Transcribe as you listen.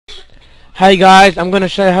Hi guys, I'm gonna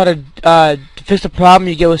show you how to fix the problem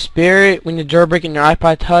you get with Spirit when you're jailbreaking your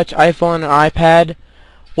iPod Touch, iPhone, or iPad.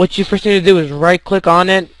 What you first need to do is right click on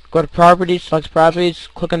it, go to Properties, select Properties,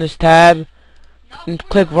 click on this tab, and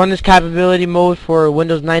click Run this capability mode for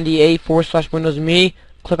Windows 98 / Windows Me.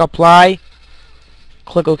 Click Apply,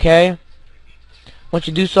 click OK. Once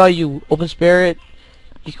you do so, you open Spirit.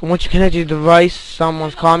 Once you connect your device,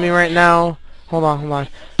 someone's calling me right now. Hold on.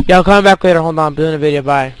 Yeah, I'll come back later. Hold on, I'm doing a video.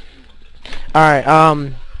 Bye. Alright,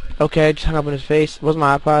 okay, just hung up in his face. Where's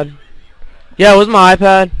my iPod? Yeah, where's my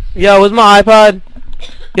iPad? Yo, where's my iPod?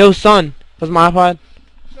 Yo, son, where's my iPod?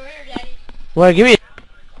 Right here, Daddy. What, give me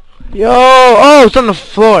Yo, oh, it's on the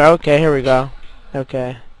floor. Okay, here we go.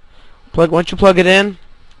 Okay. Once you plug it in,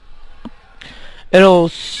 it'll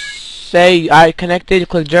say, I connected,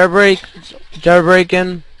 click jailbreak, it's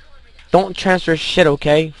jailbreaking. Don't transfer shit,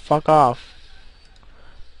 okay? Fuck off.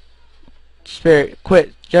 Spirit,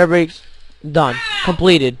 quit, jailbreaks. Done.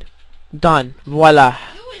 Completed. Done. Voila.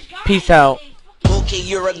 Peace out. Okay,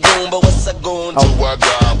 you're a goon, but what's a goon?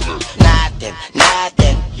 Nothing.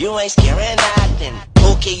 You ain't scaring nothing.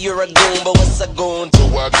 Okay, you're a goon, but what's a goon?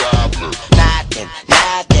 Nothing.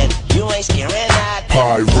 You ain't scaring nothing.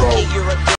 Pyro. Okay, you're